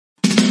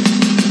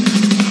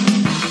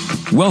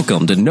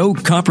Welcome to No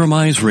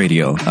Compromise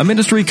Radio, a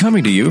ministry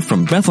coming to you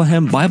from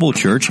Bethlehem Bible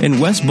Church in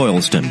West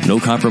Boylston.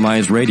 No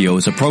Compromise Radio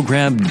is a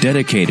program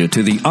dedicated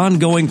to the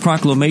ongoing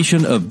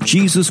proclamation of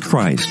Jesus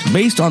Christ,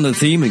 based on the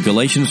theme in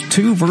Galatians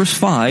 2 verse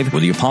 5,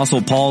 where the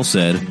Apostle Paul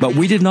said, "But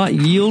we did not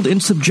yield in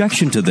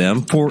subjection to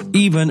them for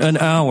even an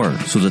hour,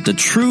 so that the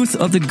truth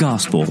of the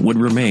gospel would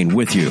remain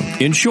with you."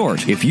 In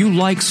short, if you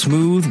like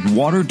smooth,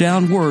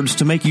 watered-down words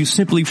to make you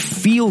simply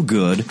feel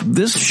good,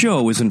 this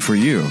show isn't for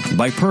you.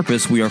 By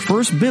purpose, we are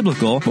first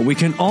biblical, but we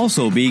can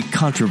also be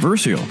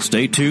controversial.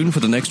 Stay tuned for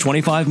the next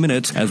 25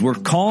 minutes as we're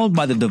called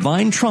by the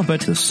divine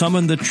trumpet to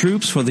summon the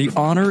troops for the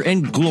honor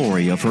and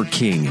glory of her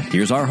King.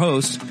 Here's our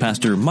host,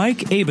 Pastor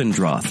Mike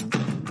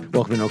Abendroth.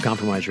 Welcome to No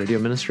Compromise Radio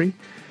Ministry.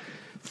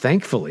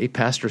 Thankfully,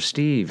 Pastor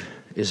Steve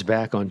is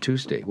back on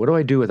Tuesday. What do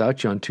I do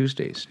without you on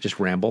Tuesdays?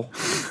 Just ramble?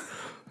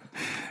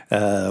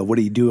 What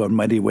do you do on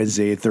Monday,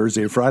 Wednesday,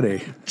 Thursday,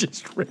 Friday?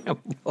 Just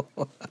ramble.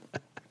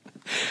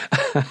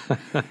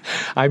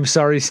 I'm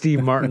sorry,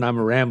 Steve Martin. I'm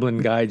a rambling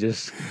guy.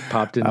 Just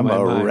popped into my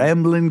mind. I'm a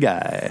rambling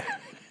guy.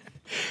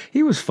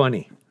 He was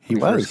funny. He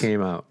first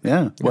came out.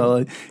 Yeah.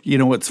 Well, you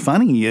know what's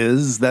funny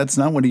is that's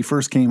not when he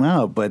first came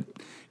out, but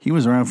he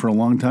was around for a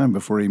long time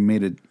before he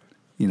made it,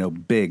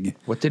 big.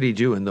 What did he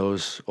do in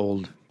those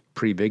old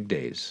pre-big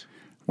days?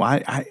 Well,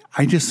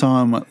 I just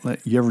saw him.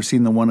 You ever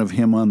seen the one of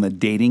him on the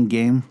dating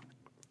game?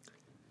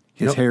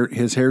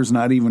 His hair's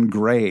not even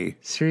gray.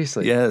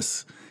 Seriously?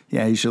 Yes.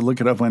 Yeah, you should look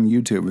it up on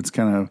YouTube. It's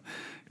kind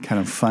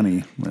of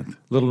funny.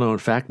 Little known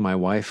fact, my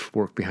wife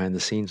worked behind the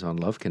scenes on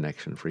Love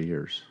Connection for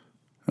years.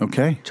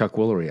 Okay. Chuck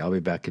Woolery, I'll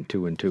be back in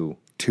 2 and 2.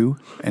 2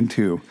 and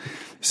 2.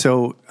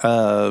 So,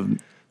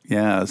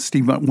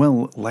 Steve,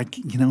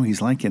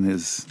 he's like in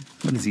his,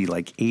 what is he,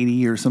 like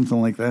 80 or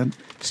something like that?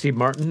 Steve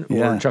Martin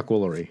or Chuck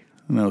Woolery?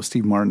 No,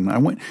 Steve Martin.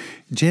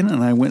 Janet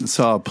and I went and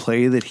saw a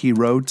play that he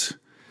wrote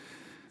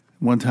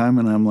one time,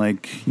 and I'm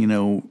like,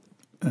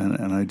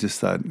 and I just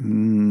thought,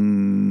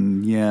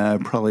 I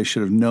probably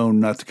should have known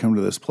not to come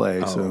to this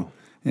play. Oh. So,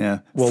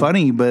 yeah,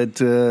 funny,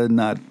 but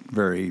not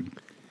very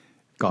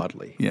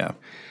godly. Yeah.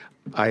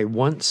 I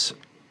once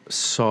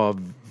saw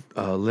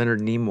Leonard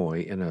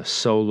Nimoy in a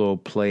solo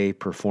play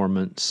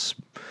performance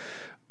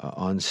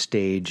on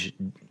stage,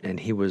 and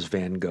he was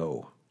Van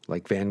Gogh,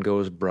 like Van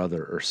Gogh's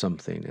brother or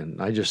something.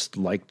 And I just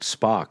liked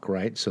Spock,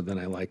 right? So then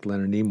I liked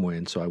Leonard Nimoy,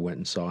 and so I went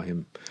and saw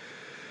him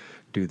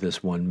do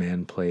this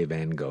one-man play,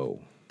 Van Gogh.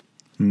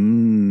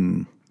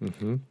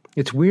 Mm-hmm.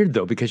 It's weird,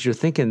 though, because you're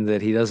thinking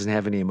that he doesn't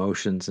have any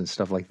emotions and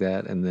stuff like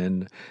that, and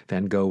then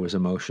Van Gogh was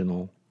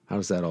emotional. How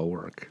does that all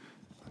work?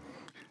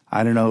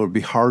 I don't know. It would be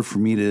hard for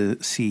me to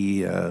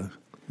see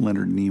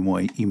Leonard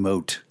Nimoy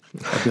emote.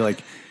 I'd be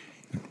like,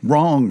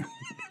 wrong.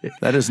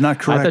 That is not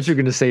correct. I thought you were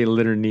going to say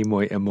Leonard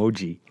Nimoy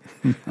emoji.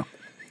 No.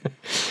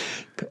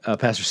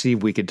 Pastor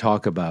Steve, we could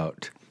talk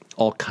about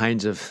all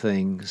kinds of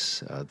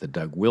things, the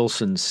Doug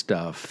Wilson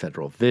stuff,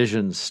 Federal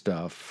Vision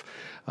stuff,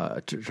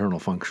 eternal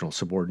functional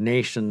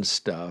subordination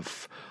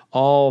stuff,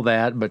 all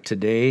that. But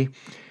today,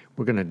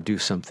 we're going to do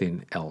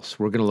something else.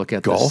 We're going to look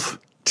at golf,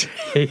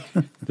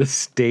 the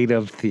state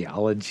of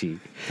theology.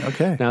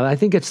 Okay. Now, I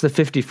think it's the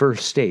 51st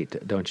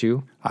state, don't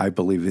you? I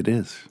believe it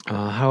is.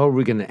 How are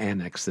we going to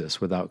annex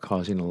this without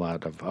causing a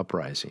lot of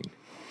uprising?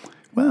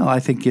 Well, I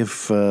think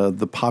if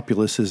the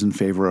populace is in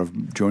favor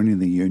of joining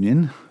the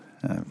union,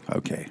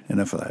 okay,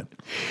 enough of that.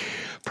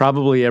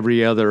 Probably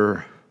every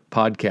other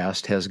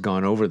podcast has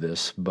gone over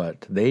this,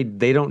 but they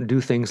don't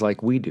do things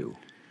like we do.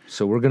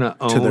 So we're going to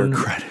own... To their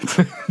credit.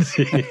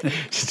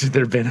 To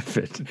their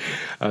benefit.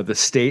 The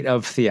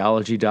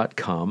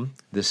stateoftheology.com.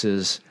 This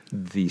is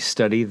the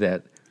study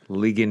that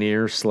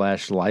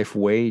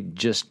Ligonier/Lifeway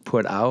just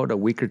put out a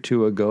week or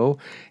two ago,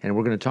 and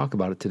we're going to talk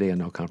about it today on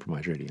No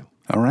Compromise Radio.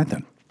 All right,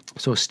 then.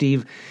 So,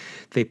 Steve,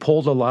 they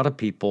polled a lot of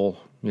people,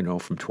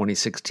 from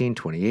 2016,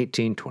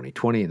 2018,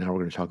 2020, and now we're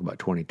going to talk about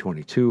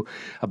 2022,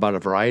 about a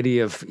variety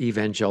of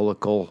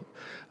evangelical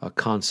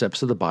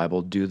concepts of the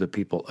Bible. Do the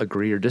people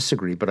agree or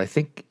disagree? But I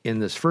think in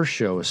this first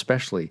show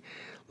especially,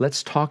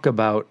 let's talk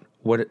about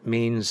what it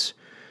means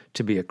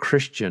to be a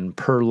Christian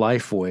per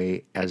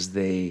Lifeway as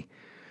they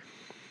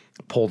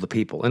poll the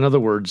people. In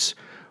other words,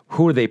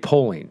 who are they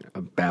polling?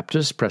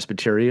 Baptists,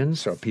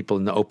 Presbyterians, or people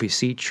in the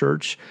OPC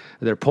church?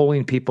 They're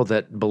polling people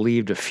that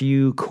believed a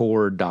few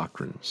core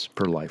doctrines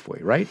per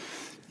Lifeway, right?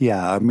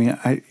 Yeah,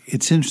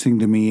 it's interesting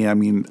to me.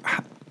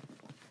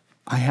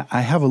 I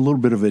have a little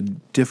bit of a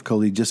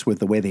difficulty just with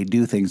the way they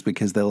do things,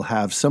 because they'll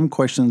have some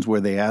questions where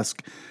they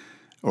ask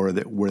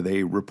where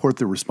they report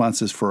the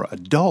responses for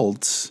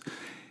adults,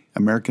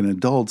 American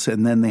adults,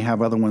 and then they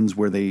have other ones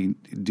where they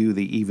do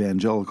the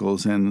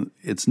evangelicals, and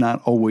it's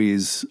not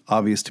always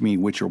obvious to me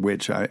which are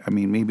which. I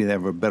mean, maybe they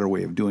have a better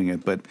way of doing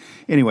it, but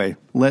anyway,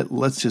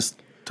 let's just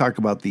talk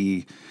about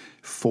the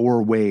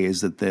 4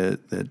 ways that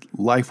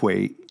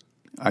Lifeway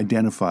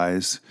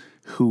identifies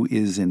who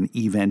is an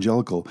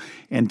evangelical.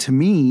 And to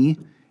me,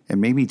 and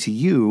maybe to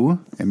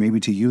you,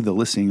 the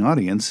listening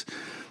audience,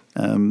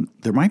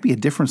 there might be a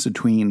difference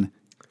between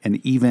an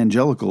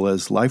evangelical,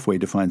 as Lifeway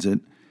defines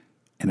it,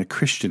 and a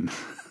Christian.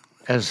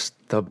 As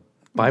the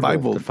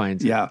Bible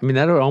defines it. Yeah. I mean,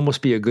 that would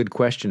almost be a good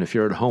question if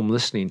you're at home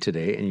listening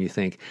today and you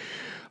think,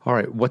 all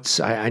right,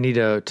 I need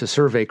to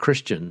survey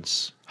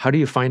Christians. How do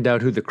you find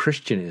out who the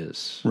Christian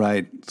is?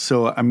 Right.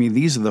 So, I mean,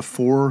 these are the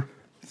four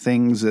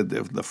things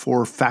the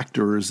four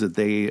factors that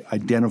they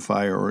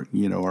identify or,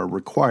 are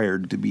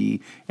required to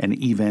be an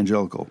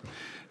evangelical.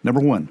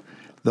 Number one,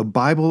 the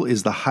Bible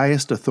is the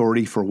highest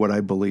authority for what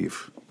I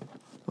believe.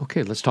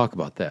 Okay, let's talk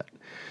about that.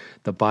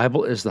 The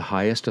Bible is the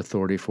highest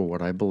authority for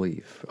what I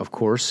believe. Of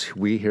course,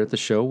 we here at the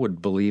show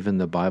would believe in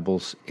the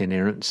Bible's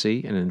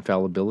inerrancy and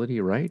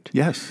infallibility, right?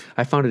 Yes.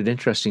 I found it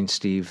interesting,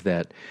 Steve,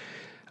 that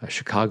a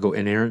Chicago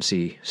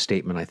inerrancy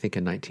statement, I think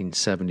in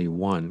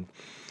 1971,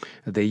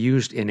 they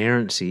used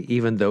inerrancy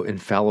even though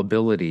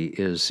infallibility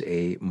is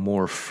a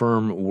more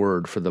firm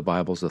word for the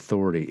Bible's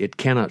authority. It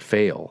cannot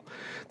fail.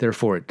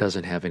 Therefore, it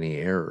doesn't have any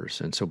errors.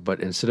 And so, but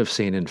instead of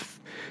saying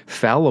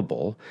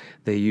infallible,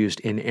 they used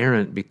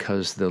inerrant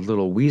because the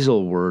little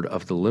weasel word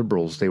of the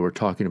liberals, they were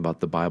talking about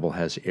the Bible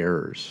has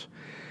errors.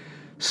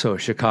 So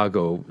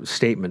Chicago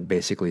statement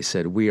basically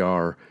said, we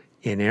are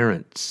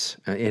inerrantists,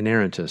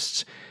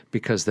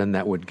 because then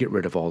that would get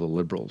rid of all the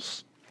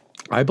liberals.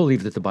 I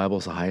believe that the Bible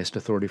is the highest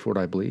authority for what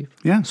I believe.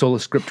 Yeah. Sola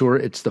Scriptura,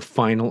 it's the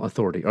final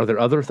authority. Are there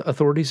other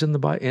authorities in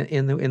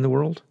the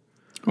world?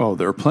 Oh,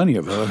 there are plenty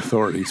of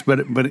authorities,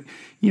 but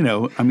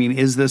I mean,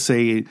 is this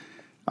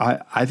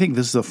I think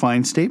this is a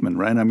fine statement,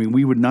 right? I mean,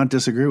 we would not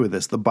disagree with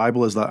this. The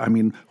Bible is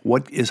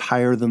what is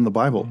higher than the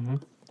Bible? Mm-hmm.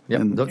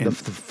 Yep, the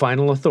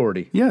final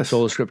authority. Yes.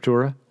 Sola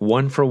Scriptura,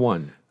 one for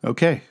one.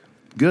 Okay,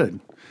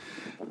 good.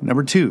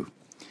 Number two,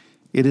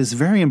 it is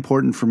very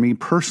important for me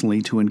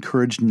personally to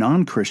encourage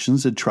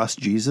non-Christians to trust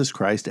Jesus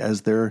Christ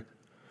as their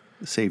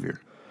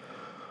Savior.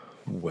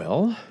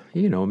 Well,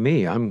 you know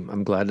me.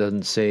 I'm glad it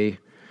doesn't say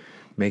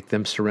make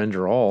them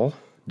surrender all,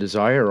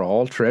 desire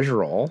all,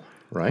 treasure all,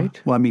 right?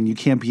 Well, I mean, you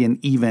can't be an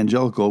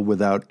evangelical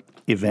without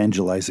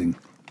evangelizing,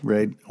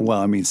 right? Well,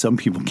 I mean, some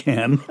people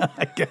can,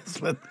 I guess,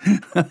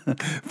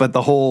 but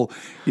the whole,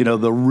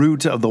 the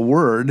root of the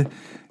word,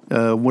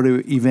 what do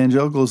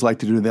evangelicals like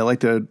to do? They like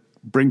to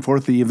bring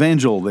forth the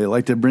evangel. They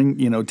like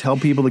to tell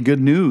people the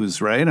good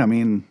news, right? I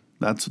mean,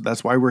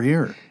 that's why we're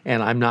here.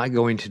 And I'm not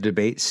going to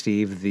debate,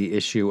 Steve, the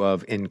issue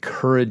of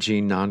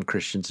encouraging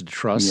non-Christians to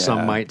trust. Yeah.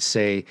 Some might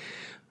say,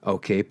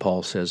 okay,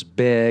 Paul says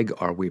beg,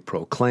 or we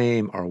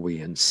proclaim, or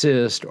we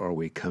insist, or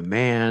we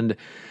command.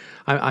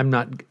 I'm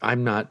not. We're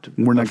not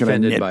going to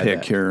offended by nitpick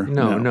that. here.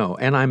 No.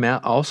 And I'm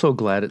also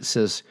glad it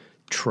says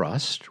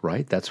trust,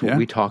 right? That's what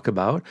we talk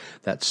about.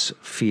 That's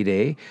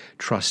fide,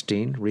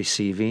 trusting,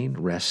 receiving,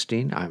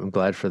 resting. I'm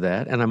glad for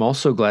that. And I'm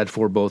also glad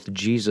for both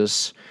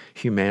Jesus'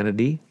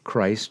 humanity,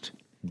 Christ,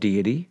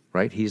 deity,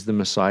 right? He's the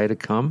Messiah to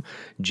come.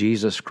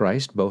 Jesus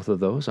Christ, both of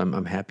those.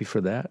 I'm happy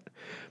for that.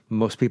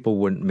 Most people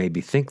wouldn't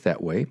maybe think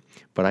that way,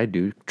 but I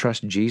do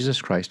trust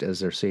Jesus Christ as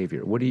their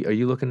Savior. Are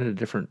you looking at a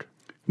different?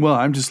 Well,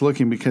 I'm just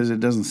looking because it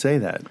doesn't say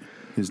that,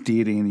 his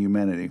deity and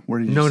humanity. Where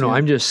did you see No, it?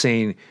 I'm just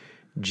saying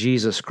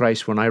Jesus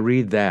Christ. When I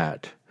read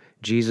that,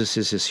 Jesus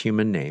is his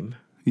human name.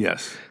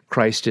 Yes.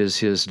 Christ is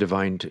his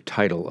divine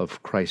title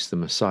of Christ the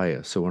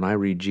Messiah. So when I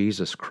read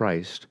Jesus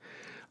Christ,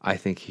 I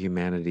think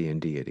humanity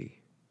and deity.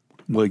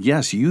 Well,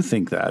 yes, you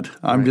think that.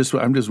 I'm just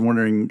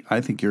wondering. I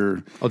think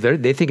you're. Oh,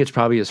 they think it's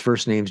probably his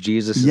first name's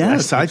Jesus. His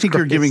Yes, last I name's think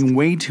you're Christ. giving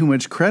way too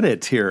much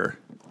credit here,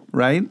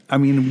 right? I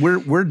mean,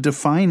 we're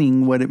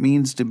defining what it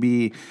means to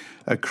be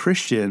a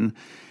Christian,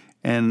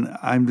 and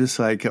I'm just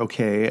like,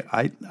 okay,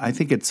 I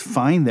think it's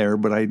fine there,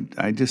 but I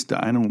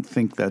don't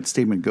think that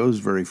statement goes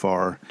very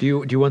far.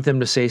 Do you want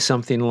them to say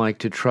something like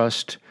to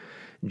trust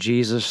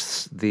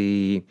Jesus,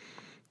 the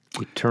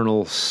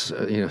eternal,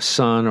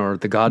 Son, or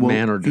the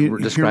God-man, or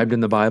described in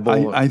the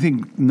Bible? I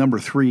think number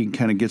 3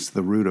 kind of gets to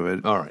the root of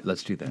it. All right,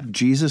 let's do that.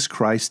 Jesus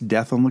Christ's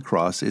death on the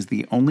cross is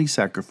the only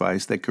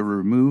sacrifice that could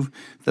remove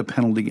the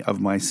penalty of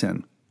my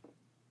sin.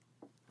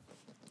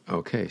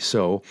 Okay,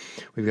 so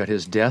we've got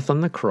his death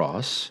on the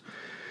cross.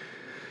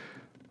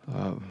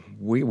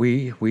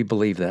 We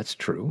believe that's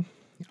true.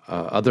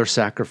 Other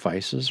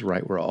sacrifices,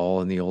 right, were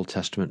all in the Old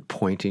Testament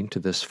pointing to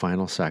this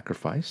final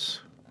sacrifice.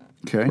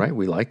 Okay. Right,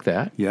 we like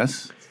that.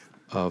 Yes.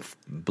 Of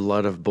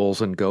blood of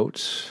bulls and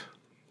goats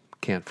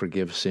can't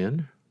forgive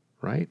sin,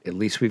 right? At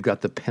least we've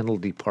got the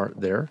penalty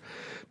part there.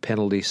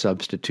 Penalty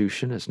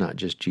substitution. It's not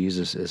just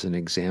Jesus as an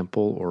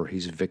example, or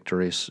he's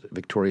victorious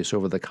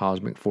over the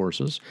cosmic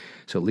forces.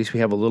 So at least we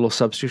have a little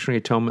substitutionary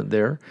atonement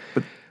there.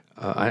 But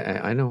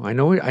I know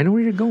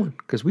where you're going,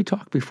 because we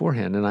talked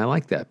beforehand, and I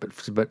like that.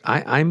 But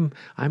I'm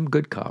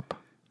good cop.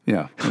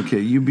 Yeah.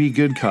 Okay. You be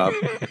good cop.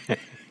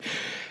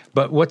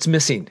 But what's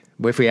missing?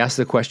 If we ask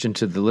the question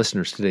to the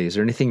listeners today, is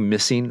there anything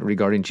missing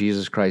regarding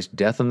Jesus Christ's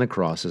death on the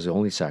cross as the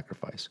only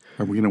sacrifice?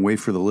 Are we going to wait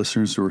for the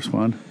listeners to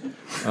respond?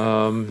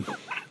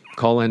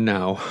 Call in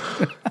now.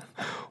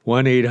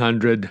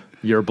 1-800,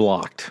 you're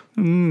blocked.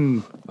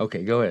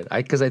 Okay, go ahead.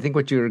 Because I think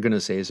what you're going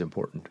to say is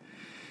important.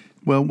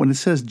 Well, when it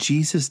says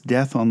Jesus'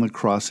 death on the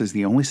cross is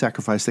the only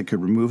sacrifice that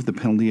could remove the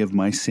penalty of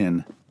my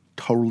sin,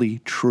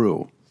 totally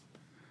true.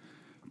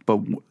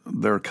 But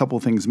there are a couple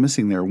things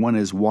missing there. One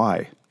is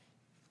why.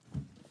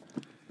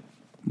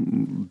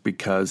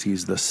 because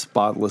he's the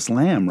spotless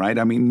lamb, right?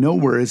 I mean,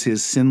 nowhere is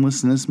his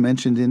sinlessness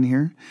mentioned in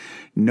here.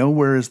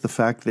 Nowhere is the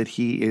fact that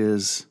he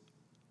is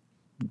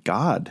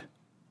God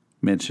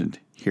mentioned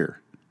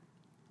here,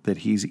 that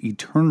he's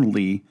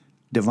eternally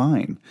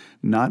divine,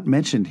 not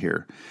mentioned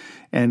here.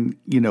 And,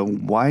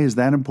 why is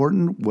that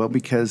important? Well,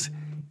 because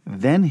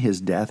then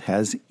his death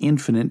has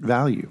infinite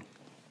value.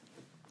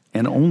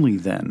 And only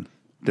then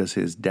does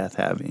his death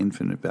have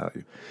infinite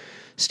value.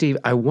 Steve,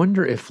 I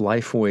wonder if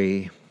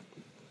Lifeway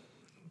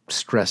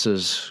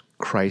stresses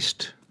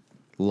Christ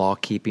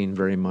law-keeping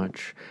very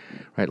much,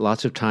 right?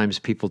 Lots of times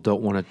people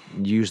don't want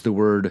to use the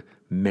word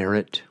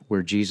merit,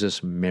 where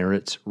Jesus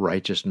merits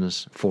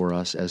righteousness for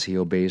us as he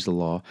obeys the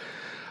law.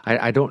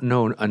 I don't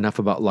know enough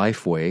about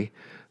Lifeway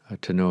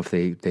to know if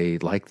they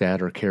like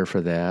that or care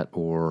for that,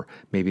 or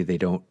maybe they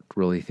don't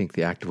really think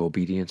the act of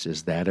obedience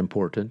is that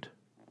important.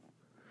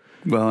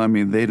 Well, I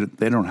mean, they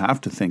don't have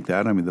to think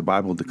that. I mean, the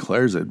Bible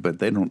declares it, but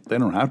they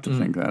don't have to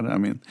think that. I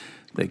mean,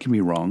 they can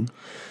be wrong.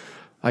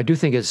 I do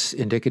think it's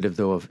indicative,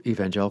 though, of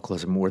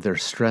evangelicalism, where we're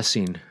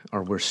stressing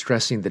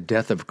the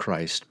death of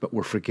Christ, but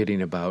we're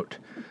forgetting about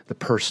the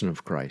person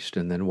of Christ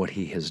and then what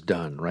he has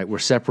done, right? We're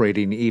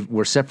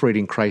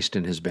separating Christ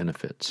and his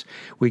benefits.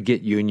 We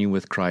get union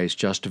with Christ,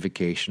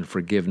 justification,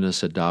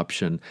 forgiveness,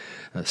 adoption,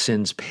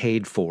 sins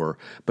paid for,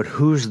 but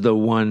who's the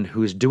one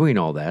who's doing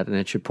all that? And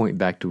it should point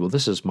back to, well,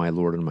 this is my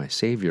Lord and my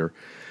Savior.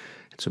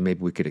 So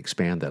maybe we could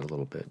expand that a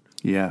little bit.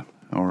 Yeah.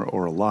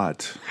 Or a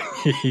lot.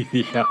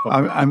 Yeah.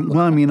 I'm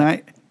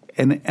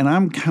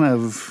kind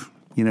of,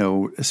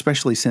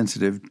 especially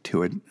sensitive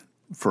to it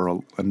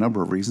for a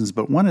number of reasons,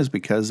 but one is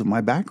because of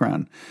my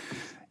background.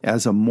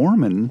 As a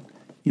Mormon,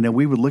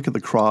 we would look at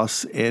the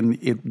cross and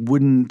it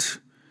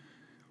wouldn't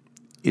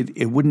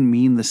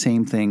mean the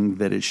same thing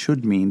that it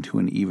should mean to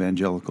an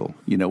evangelical.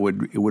 It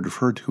would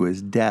refer to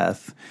his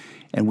death,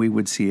 and we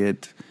would see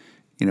it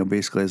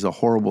basically as a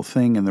horrible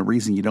thing. And the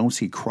reason you don't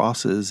see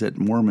crosses at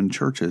Mormon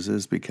churches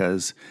is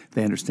because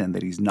they understand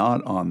that he's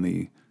not on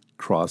the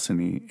cross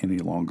any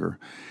longer.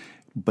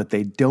 But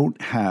they don't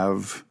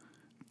have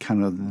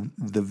kind of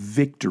the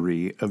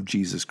victory of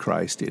Jesus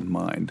Christ in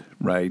mind,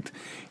 right?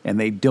 And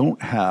they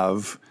don't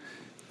have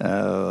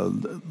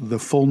the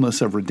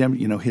fullness of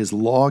redemption, his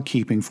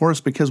law-keeping for us,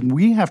 because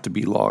we have to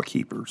be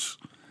law-keepers.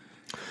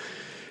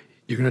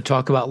 You're going to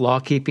talk about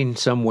law-keeping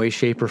some way,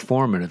 shape, or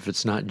form, and if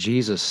it's not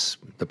Jesus,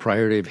 the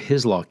priority of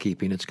his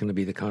law-keeping, it's going to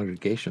be the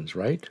congregations,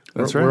 right?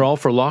 That's right. We're all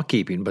for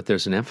law-keeping, but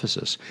there's an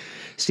emphasis.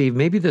 Steve,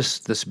 maybe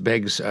this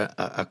begs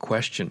a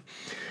question.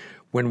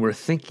 When we're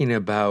thinking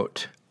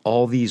about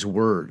all these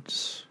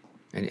words,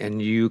 and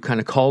you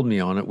kind of called me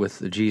on it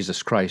with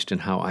Jesus Christ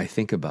and how I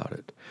think about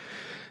it,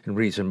 and the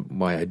reason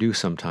why I do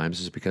sometimes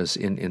is because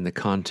in the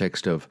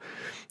context of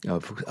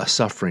a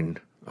suffering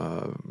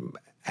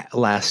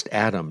last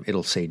Adam,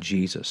 it'll say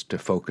Jesus to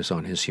focus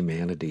on his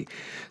humanity.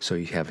 So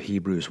you have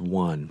Hebrews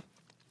 1,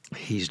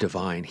 he's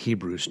divine.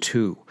 Hebrews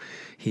 2,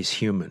 he's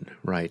human,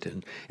 right?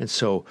 And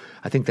so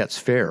I think that's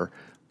fair,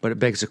 but it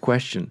begs the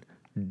question,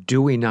 do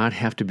we not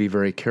have to be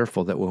very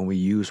careful that when we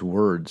use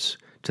words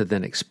to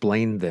then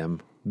explain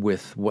them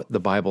with what the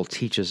Bible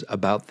teaches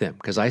about them?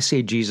 Because I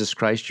say Jesus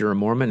Christ, you're a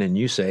Mormon, and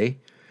you say...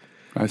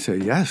 I say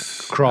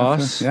yes.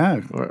 Cross,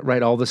 yeah,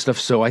 right, all this stuff.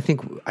 So I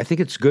think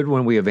it's good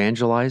when we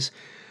evangelize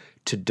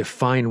to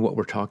define what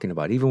we're talking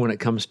about. Even when it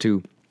comes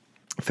to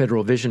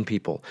Federal Vision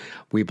people,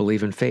 we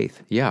believe in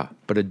faith, yeah,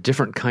 but a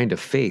different kind of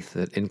faith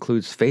that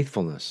includes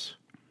faithfulness.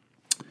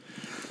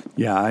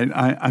 Yeah,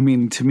 I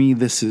mean, to me,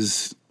 this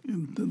is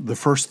the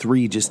first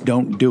three just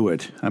don't do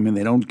it. I mean,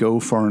 they don't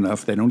go far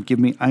enough. They don't give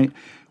me.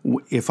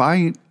 If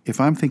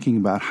I'm thinking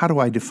about how do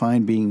I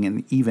define being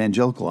an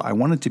evangelical, I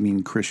want it to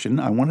mean Christian.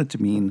 I want it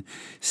to mean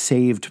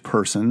saved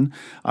person.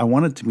 I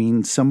want it to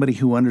mean somebody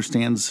who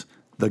understands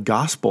the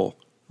gospel,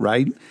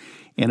 right?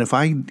 And if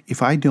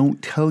I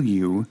don't tell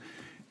you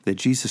that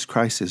Jesus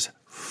Christ is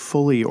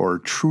fully or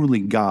truly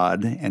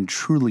God and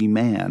truly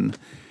man,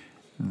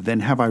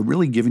 then have I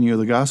really given you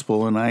the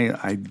gospel? And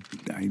I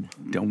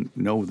don't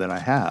know that I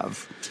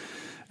have.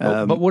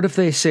 But what if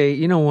they say,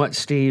 you know what,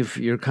 Steve,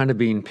 you're kind of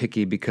being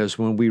picky because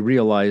when we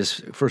realize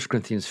 1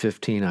 Corinthians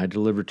 15, I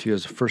delivered to you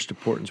as of first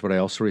importance what I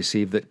also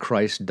received, that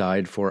Christ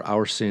died for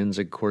our sins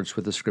in accordance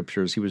with the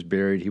Scriptures. He was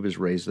buried. He was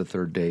raised the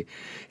third day.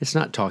 It's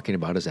not talking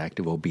about his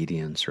act of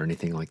obedience or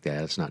anything like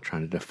that. It's not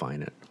trying to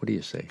define it. What do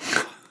you say?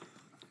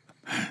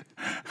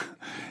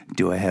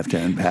 Do I have to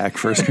unpack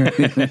first? Well,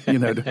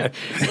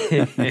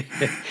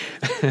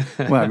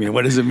 I mean,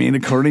 what does it mean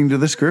according to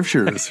the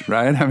Scriptures,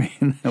 right? I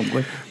mean,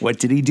 what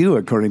did he do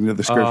according to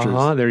the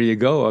Scriptures? There you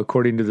go,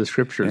 according to the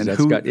Scriptures.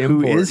 And Got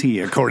import. Who is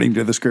he according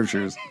to the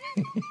Scriptures?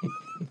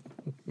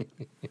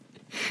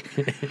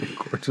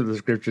 According to the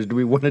Scriptures. Do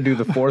we want to do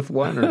the fourth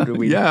one, or do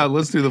we? Yeah,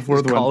 let's do the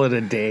fourth one. Call it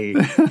a day.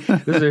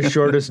 This is the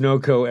shortest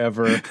no-co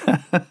ever.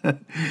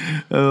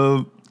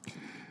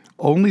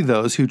 Only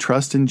those who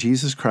trust in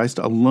Jesus Christ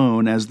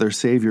alone as their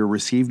Savior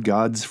receive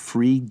God's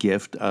free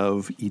gift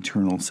of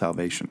eternal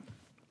salvation.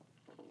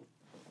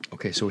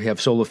 Okay, so we have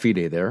sola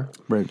fide there.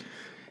 Right.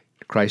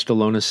 Christ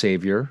alone as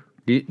Savior.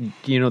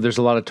 There's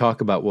a lot of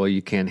talk about, well,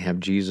 you can't have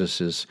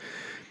Jesus as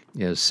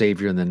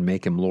Savior and then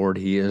make him Lord.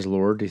 He is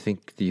Lord. Do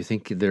you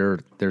think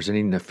there's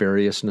any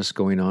nefariousness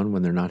going on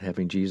when they're not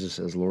having Jesus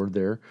as Lord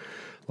there?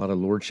 A lot of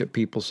lordship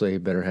people say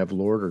better have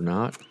Lord or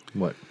not.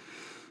 What?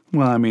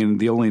 Well, I mean,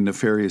 the only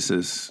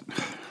nefariousness.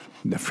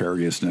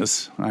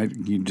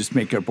 You just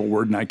make up a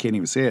word and I can't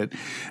even say it.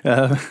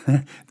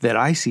 That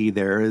I see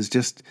there is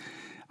just,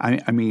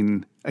 I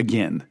mean,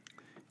 again,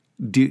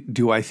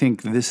 do I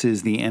think this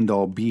is the end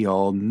all be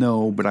all?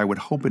 No, but I would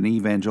hope an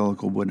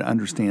evangelical would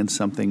understand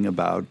something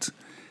about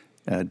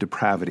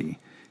depravity,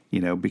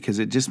 because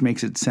it just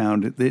makes it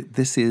sound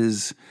this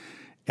is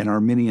an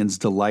Arminian's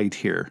delight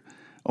here.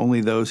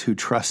 Only those who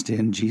trust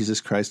in Jesus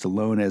Christ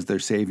alone as their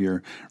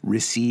Savior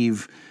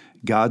receive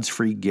God's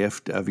free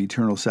gift of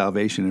eternal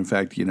salvation. In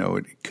fact,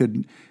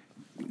 it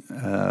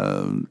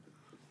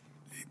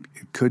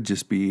could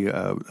just be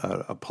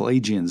a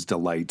Pelagian's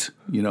delight.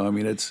 I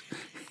mean,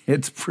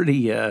 it's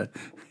pretty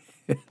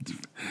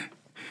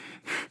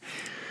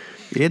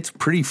it's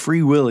pretty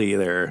free willy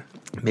there.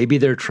 Maybe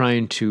they're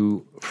trying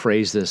to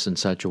phrase this in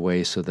such a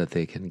way so that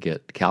they can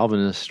get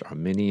Calvinists,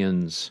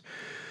 Arminians,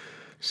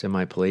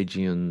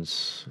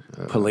 semi-Pelagians,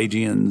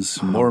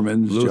 Pelagians,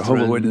 Mormons, Lutherans,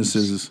 Jehovah's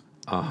Witnesses.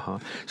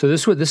 So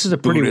this is a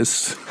pretty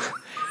Buddhists.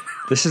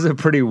 This is a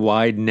pretty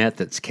wide net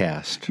that's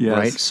cast, yes.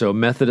 right? So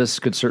Methodists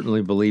could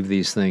certainly believe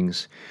these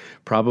things,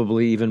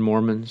 probably even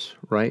Mormons,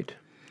 right?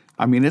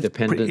 I mean,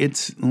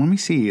 it's. Let me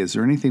see. Is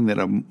there anything that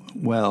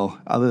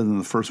other than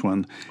the first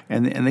one,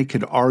 and they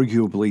could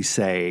arguably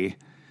say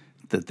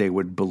that they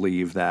would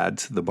believe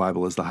that the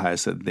Bible is the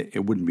highest. That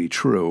it wouldn't be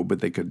true,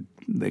 but they could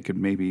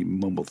maybe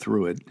mumble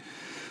through it.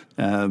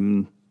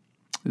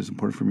 It's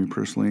important for me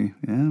personally.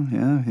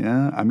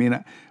 Yeah. I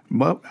mean,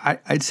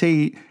 I'd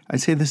say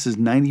this is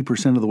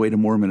 90% of the way to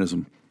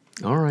Mormonism.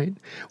 All right.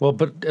 Well,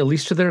 but at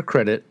least to their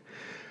credit,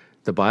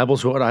 the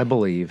Bible's what I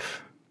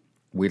believe.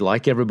 We'd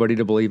like everybody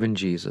to believe in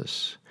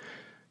Jesus.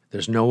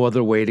 There's no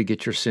other way to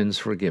get your sins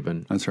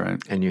forgiven. That's right.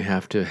 And you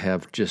have to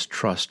have just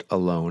trust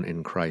alone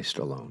in Christ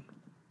alone,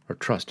 or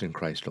trust in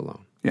Christ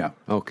alone. Yeah.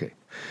 Okay.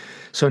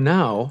 So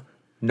now,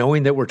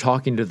 knowing that we're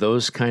talking to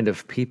those kind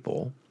of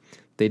people,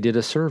 they did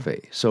a survey.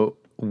 So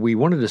we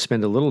wanted to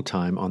spend a little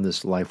time on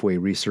this Lifeway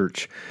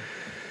Research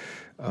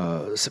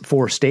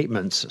 4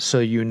 statements so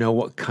you know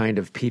what kind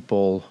of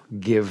people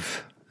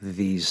give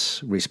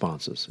these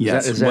responses.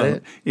 Yes. Is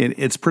that it?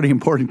 It's pretty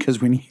important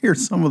because when you hear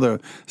some of the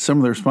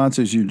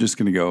responses, you're just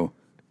going to go,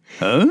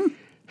 huh?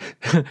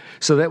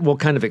 So that will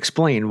kind of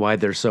explain why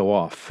they're so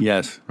off.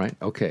 Yes. Right?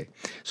 Okay.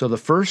 So the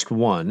first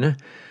one,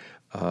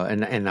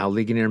 and now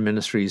Ligonier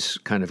Ministries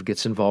kind of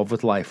gets involved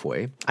with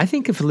Lifeway. I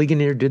think if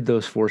Ligonier did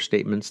those 4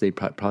 statements, they'd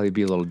probably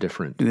be a little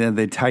different. Yeah,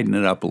 they'd tighten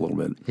it up a little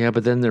bit. Yeah,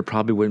 but then there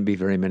probably wouldn't be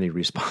very many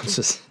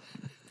responses.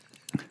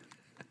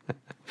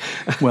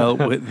 Well,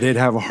 they'd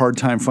have a hard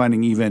time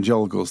finding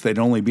evangelicals. They'd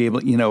only be able,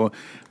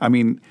 I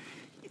mean,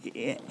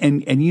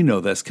 and you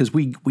know this because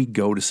we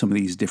go to some of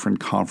these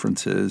different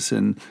conferences,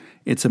 and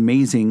it's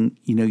amazing.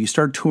 You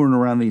start touring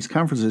around these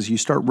conferences, you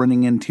start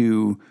running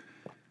into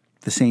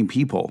the same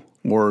people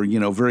or,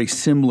 very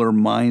similar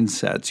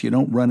mindsets. You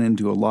don't run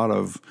into a lot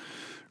of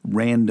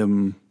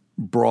random,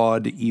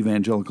 broad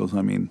evangelicals.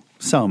 I mean,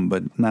 some,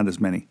 but not as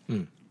many.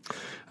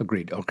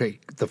 Agreed. Okay.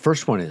 The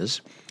first one is,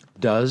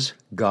 does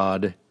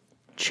God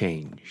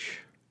change?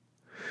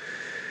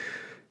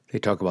 They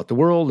talk about the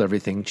world,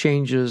 everything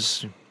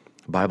changes.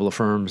 The Bible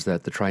affirms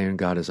that the triune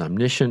God is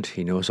omniscient.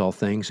 He knows all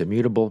things.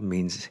 Immutable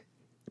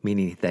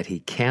meaning that he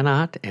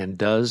cannot and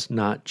does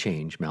not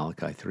change.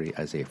 Malachi 3,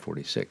 Isaiah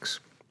 46.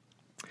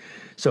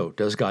 So,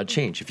 does God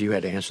change? If you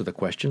had to answer the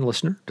question,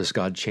 listener, does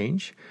God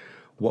change?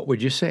 What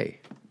would you say?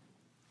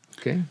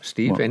 Okay,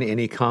 Steve, Well,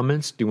 any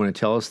comments? Do you want to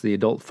tell us the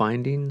adult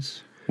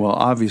findings? Well,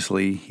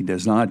 obviously, he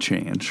does not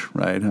change,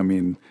 right? I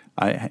mean,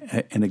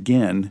 and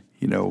again,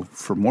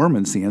 for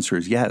Mormons, the answer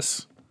is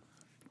yes,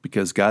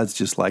 because God's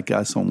just like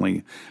us,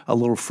 only a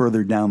little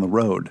further down the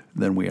road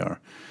than we are.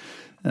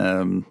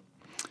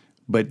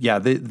 But yeah,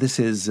 this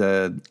is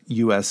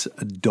U.S.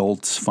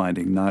 adults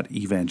finding, not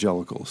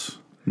evangelicals.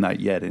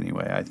 Not yet,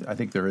 anyway. I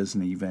think there is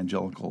an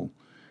evangelical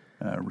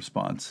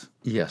response.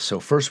 Yes, so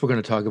first we're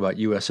going to talk about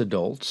U.S.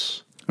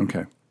 adults.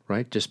 Okay.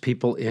 Right? Just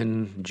people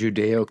in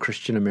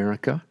Judeo-Christian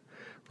America,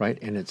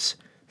 right? And it's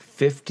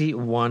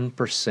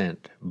 51%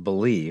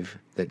 believe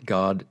that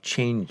God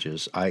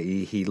changes,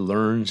 i.e. he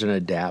learns and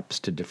adapts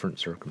to different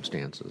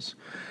circumstances.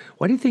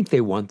 Why do you think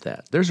they want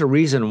that? There's a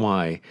reason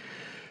why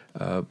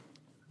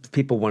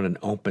people want an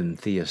open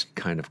theist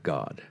kind of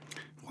God.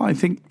 Well, I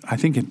think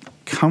it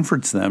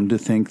comforts them to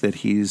think that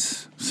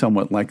he's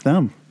somewhat like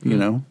them, you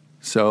know?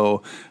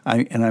 So,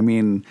 I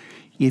mean,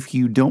 if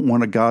you don't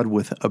want a God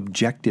with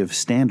objective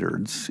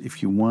standards,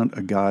 if you want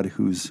a God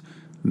who's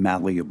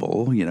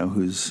malleable,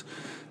 who's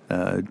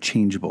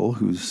changeable,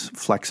 who's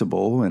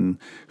flexible, and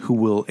who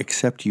will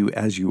accept you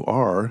as you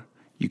are,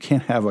 you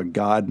can't have a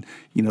God,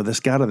 this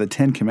God of the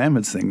 10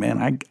 Commandments thing,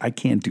 man, I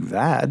can't do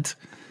that.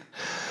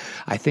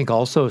 I think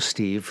also,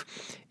 Steve,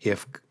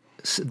 if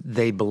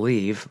they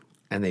believe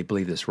and they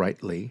believe this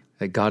rightly,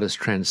 that God is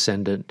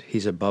transcendent,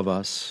 he's above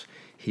us,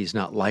 he's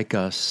not like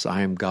us,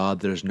 I am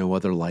God, there's no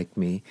other like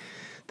me,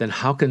 then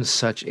how can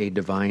such a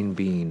divine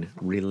being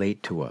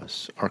relate to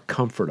us or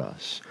comfort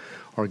us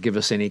or give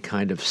us any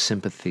kind of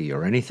sympathy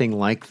or anything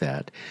like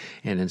that?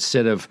 And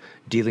instead of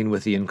dealing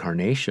with the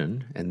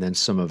incarnation and then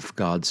some of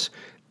God's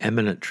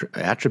eminent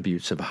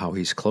attributes of how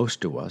he's close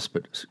to us,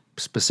 but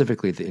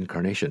specifically the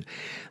incarnation,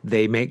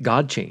 they make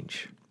God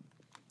change.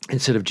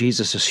 Instead of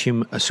Jesus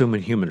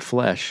assuming human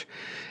flesh,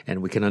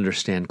 and we can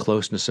understand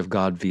closeness of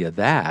God via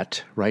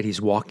that, right? He's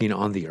walking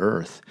on the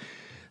earth.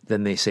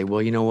 Then they say,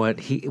 well, you know what?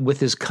 With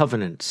his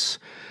covenants,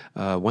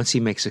 once he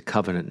makes a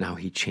covenant, now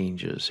he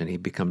changes and he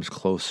becomes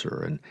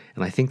closer. And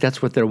I think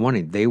that's what they're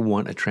wanting. They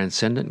want a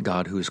transcendent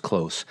God who is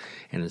close.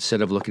 And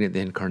instead of looking at the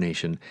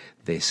incarnation,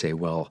 they say,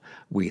 well,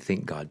 we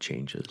think God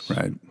changes.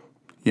 Right.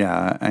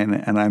 Yeah.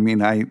 And I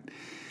mean,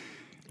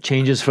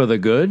 changes for the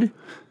good?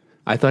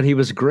 I thought he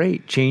was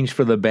great. Change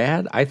for the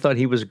bad? I thought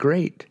he was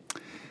great.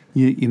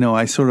 You know,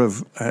 I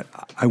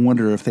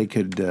wonder if they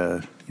could,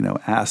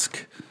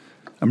 ask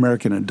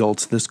American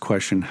adults this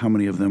question, how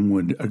many of them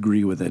would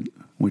agree with it,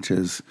 which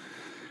is,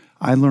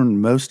 I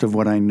learned most of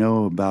what I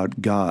know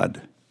about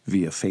God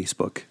via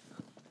Facebook.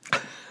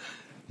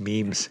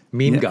 Memes,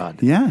 meme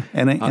God. Yeah,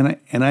 and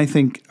I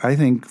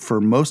think for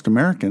most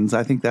Americans,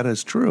 I think that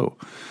is true.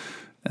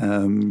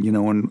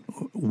 And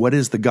what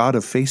is the God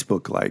of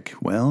Facebook like?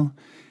 Well,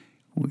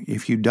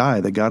 if you die,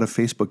 the God of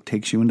Facebook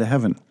takes you into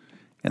heaven,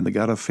 and the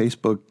God of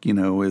Facebook,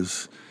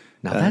 is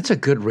now that's a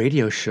good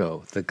radio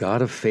show. The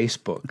God of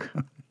Facebook.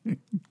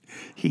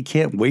 He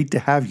can't wait to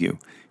have you.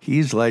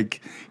 He's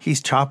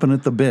chomping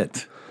at the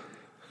bit.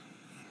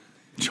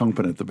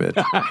 Chomping at the bit.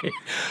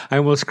 I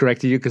almost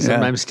corrected you because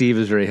sometimes Steve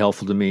is very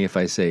helpful to me if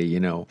I say,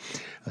 a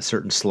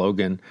certain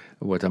slogan.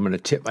 What I'm going to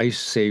tip. I used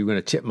to say, you're going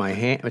to tip my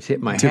hat,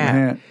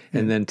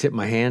 and then tip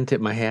my hand,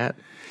 tip my hat.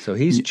 So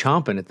he's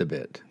chomping at the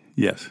bit.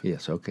 Yes.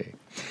 Yes, okay.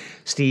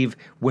 Steve,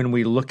 when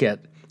we look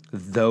at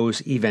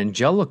those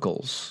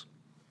evangelicals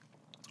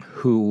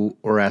who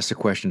are asked the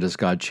question, does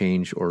God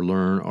change or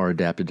learn or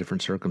adapt to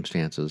different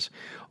circumstances,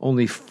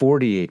 only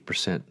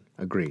 48%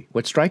 agree.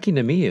 What's striking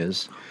to me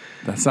is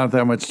that's not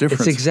that much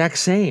difference. It's exact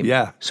same.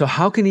 Yeah. So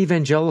how can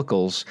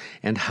evangelicals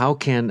and how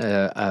can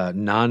a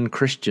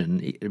non-Christian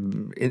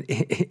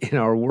in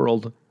our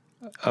world,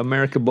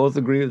 America, both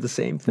agree with the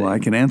same thing? Well, I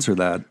can answer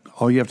that.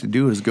 All you have to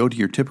do is go to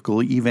your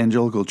typical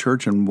evangelical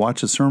church and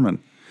watch a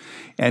sermon.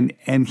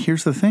 And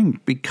here's the thing,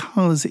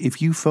 because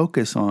if you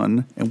focus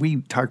on, and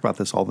we talk about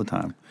this all the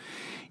time,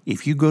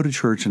 if you go to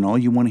church and all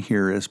you want to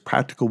hear is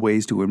practical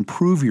ways to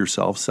improve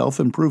yourself,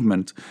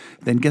 self-improvement,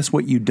 then guess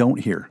what you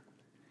don't hear?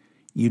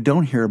 You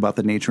don't hear about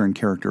the nature and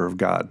character of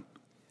God,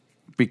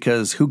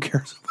 because who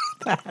cares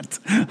about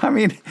that? I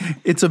mean,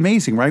 it's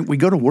amazing, right? We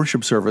go to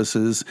worship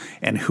services,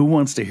 and who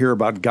wants to hear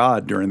about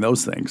God during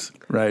those things,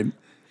 right?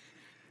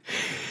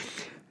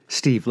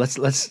 Steve,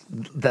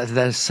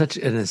 that is such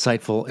an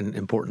insightful and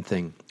important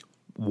thing.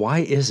 Why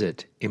is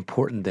it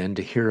important then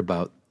to hear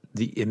about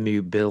the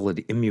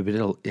immutability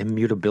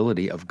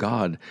of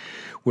God,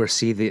 where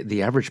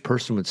the average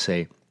person would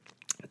say,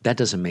 that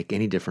doesn't make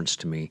any difference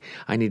to me.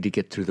 I need to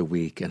get through the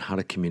week and how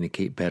to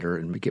communicate better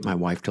and get my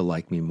wife to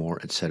like me more,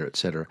 et cetera, et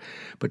cetera.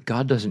 But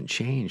God doesn't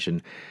change.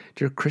 And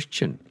dear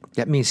Christian,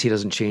 that means he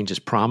doesn't change his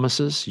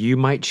promises. You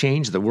might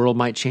change, the world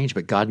might change,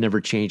 but God never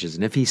changes.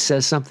 And if he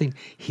says something,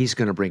 he's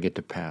going to bring it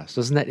to pass.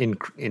 Doesn't that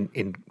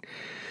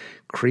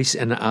increase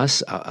in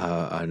us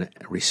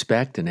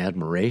respect and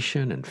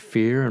admiration and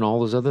fear and all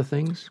those other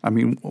things? I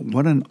mean,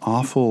 what an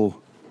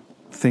awful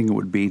thing it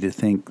would be to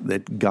think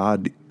that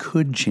God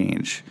could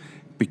change.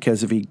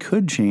 Because if he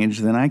could change,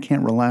 then I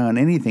can't rely on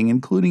anything,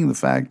 including the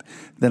fact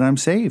that I'm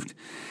saved.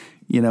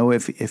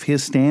 If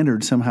his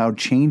standard somehow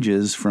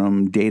changes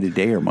from day to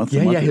day or month to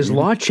month. Yeah, his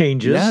law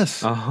changes.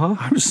 Yes.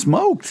 I'm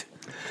smoked.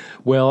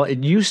 Well,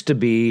 it used to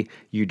be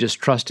you just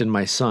trust in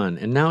my son,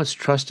 and now it's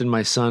trust in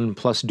my son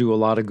plus do a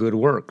lot of good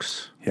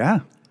works. Yeah.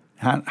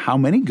 How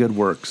many good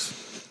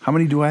works? How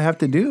many do I have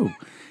to do?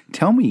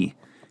 Tell me.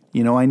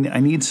 I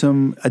need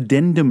some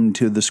addendum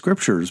to the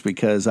scriptures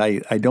because I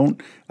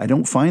don't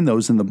find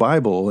those in the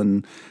Bible,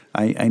 and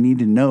I need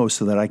to know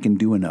so that I can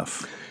do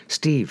enough.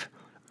 Steve,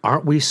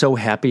 aren't we so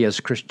happy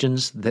as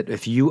Christians that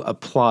if you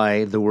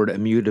apply the word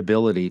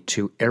immutability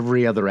to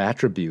every other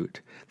attribute,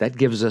 that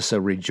gives us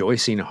a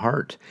rejoicing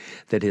heart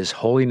that his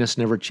holiness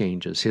never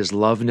changes, his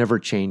love never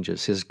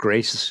changes, his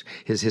grace,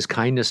 his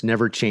kindness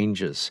never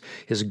changes,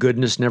 his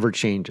goodness never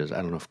changes. I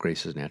don't know if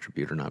grace is an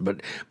attribute or not,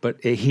 but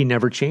he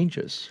never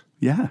changes.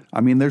 Yeah, I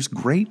mean, there's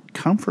great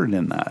comfort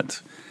in that.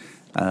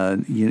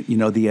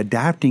 The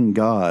adapting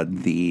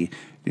God, the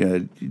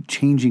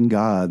changing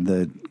God,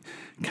 the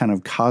kind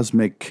of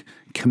cosmic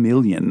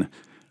chameleon.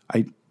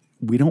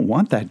 We don't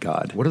want that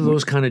God. What are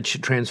those kind of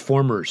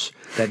transformers?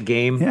 That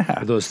game?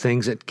 Yeah. Those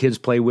things that kids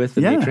play with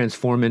and they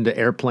transform into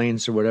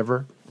airplanes or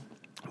whatever?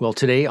 Well,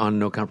 today on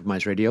No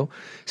Compromise Radio,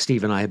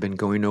 Steve and I have been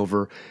going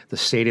over the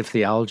State of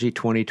Theology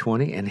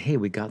 2020, and hey,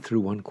 we got through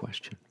one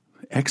question.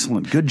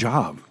 Excellent. Good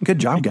job. Good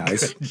job,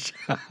 guys. Good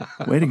job.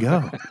 Way to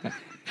go.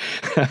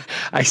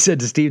 I said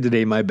to Steve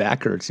today, my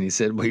back hurts. And he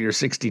said, well, you're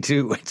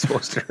 62. It's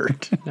supposed to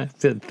hurt. I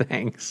said,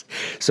 thanks.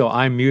 So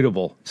I'm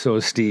mutable. So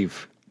is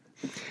Steve.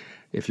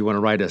 If you want to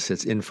write us,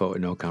 it's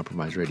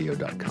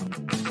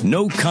info@nocompromiseradio.com.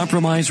 No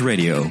Compromise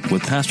Radio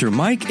with Pastor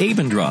Mike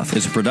Abendroth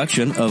is a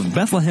production of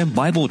Bethlehem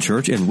Bible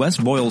Church in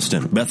West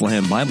Boylston.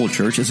 Bethlehem Bible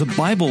Church is a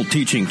Bible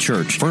teaching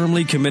church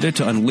firmly committed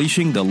to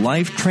unleashing the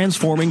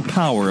life-transforming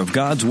power of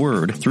God's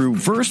Word through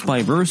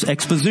verse-by-verse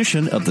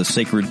exposition of the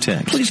sacred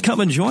text. Please come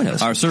and join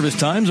us. Our service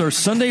times are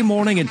Sunday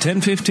morning at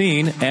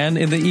 10:15 and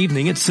in the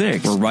evening at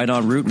 6. We're right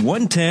on Route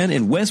 110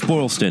 in West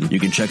Boylston. You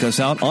can check us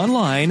out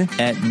online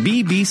at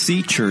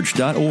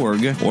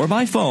bbcchurch.org or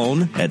by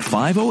phone at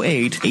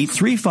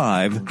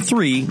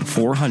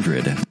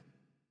 508-835-3400.